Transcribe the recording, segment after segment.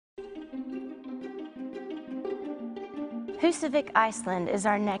Husavik, Iceland is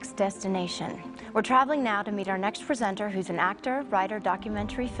our next destination. We're traveling now to meet our next presenter, who's an actor, writer,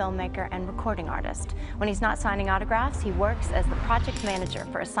 documentary filmmaker, and recording artist. When he's not signing autographs, he works as the project manager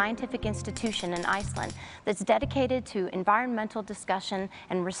for a scientific institution in Iceland that's dedicated to environmental discussion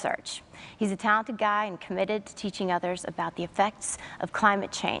and research. He's a talented guy and committed to teaching others about the effects of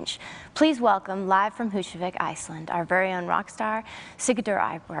climate change. Please welcome, live from Husavik, Iceland, our very own rock star, Sigurdur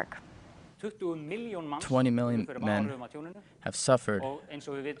Eiberg. 20 million men have suffered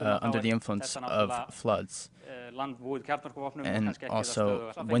under the influence of floods and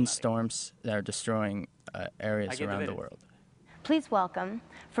also windstorms that are destroying areas around the world. Please welcome,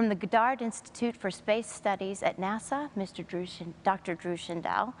 from the Goddard Institute for Space Studies at NASA, Dr. Drew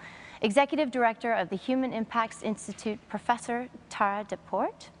Shindell, Executive Director of the Human Impacts Institute, Professor Tara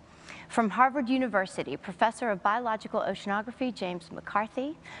DePorte, from Harvard University, Professor of Biological Oceanography, James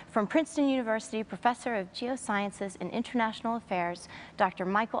McCarthy, from Princeton University, Professor of Geosciences and International Affairs, Dr.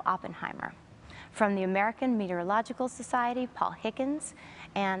 Michael Oppenheimer, from the American Meteorological Society, Paul Higgins,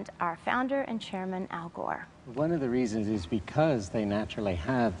 and our founder and chairman, Al Gore. One of the reasons is because they naturally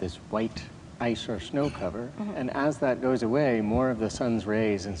have this white ice or snow cover, and as that goes away, more of the sun's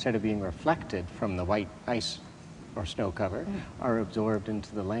rays, instead of being reflected from the white ice or snow cover, are absorbed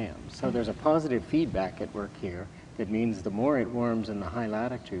into the land. So there's a positive feedback at work here that means the more it warms in the high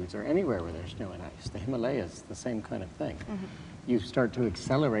latitudes or anywhere where there's snow and ice, the Himalayas, the same kind of thing. You start to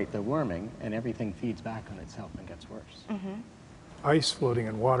accelerate the warming and everything feeds back on itself and gets worse. Ice floating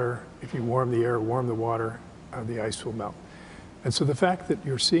in water, if you warm the air, warm the water, the ice will melt. And so the fact that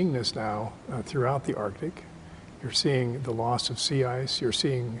you're seeing this now throughout the Arctic, you're seeing the loss of sea ice, you're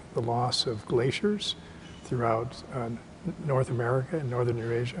seeing the loss of glaciers throughout North America and Northern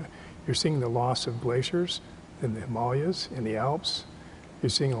Eurasia. You're seeing the loss of glaciers in the Himalayas, in the Alps. You're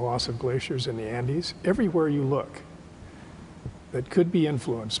seeing a loss of glaciers in the Andes. Everywhere you look that could be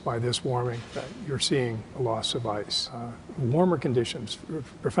influenced by this warming, you're seeing a loss of ice. Warmer conditions,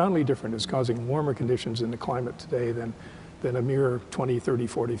 profoundly different, is causing warmer conditions in the climate today than a mere 20, 30,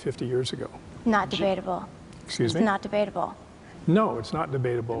 40, 50 years ago. Not debatable. Excuse me? It's not debatable. No, it's not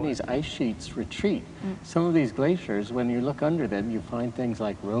debatable. And these ice sheets retreat. Some of these glaciers, when you look under them, you find things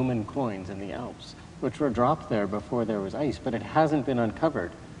like Roman coins in the Alps, which were dropped there before there was ice, but it hasn't been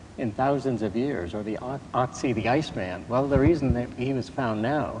uncovered in thousands of years. Or the Otzi, the Iceman. Well, the reason that he was found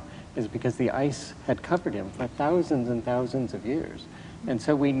now is because the ice had covered him for thousands and thousands of years. And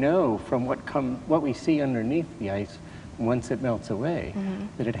so we know from what we see underneath the ice once it melts away,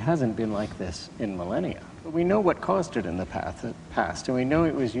 that it hasn't been like this in millennia. But we know what caused it in the past, and we know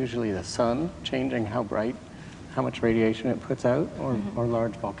it was usually the sun changing how bright, how much radiation it puts out, or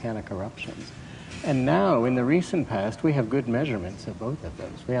large volcanic eruptions. And now, in the recent past, we have good measurements of both of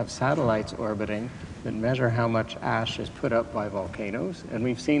those. We have satellites orbiting that measure how much ash is put up by volcanoes, and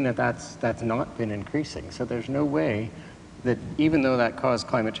we've seen that that's not been increasing. So there's no way that even though that caused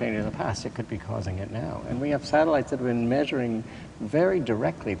climate change in the past, it could be causing it now. And we have satellites that have been measuring very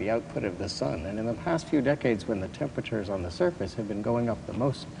directly the output of the sun. And in the past few decades, when the temperatures on the surface have been going up the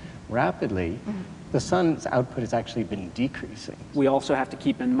most rapidly, the sun's output has actually been decreasing. We also have to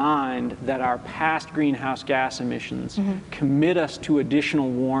keep in mind that our past greenhouse gas emissions commit us to additional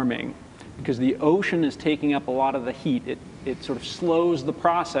warming, because the ocean is taking up a lot of the heat. It sort of slows the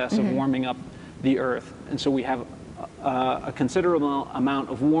process of warming up the Earth. And so we have a considerable amount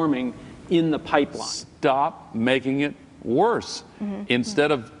of warming in the pipeline. Stop making it worse.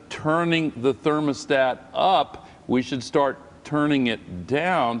 Instead of turning the thermostat up, we should start turning it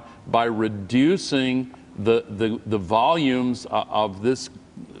down by reducing the volumes of this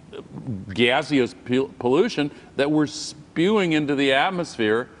gaseous pollution that we're spewing into the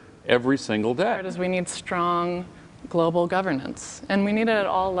atmosphere every single day. We need strong global governance, and we need it at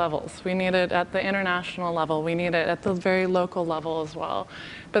all levels. We need it at the international level. We need it at the very local level as well.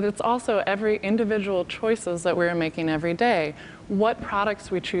 But it's also every individual choices that we're making every day. What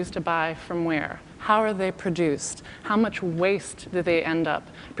products we choose to buy from where? How are they produced? How much waste do they end up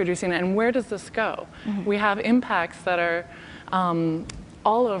producing? And where does this go? We have impacts that are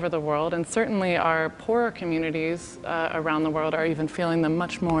all over the world, and certainly our poorer communities around the world are even feeling them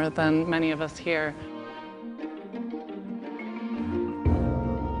much more than many of us here.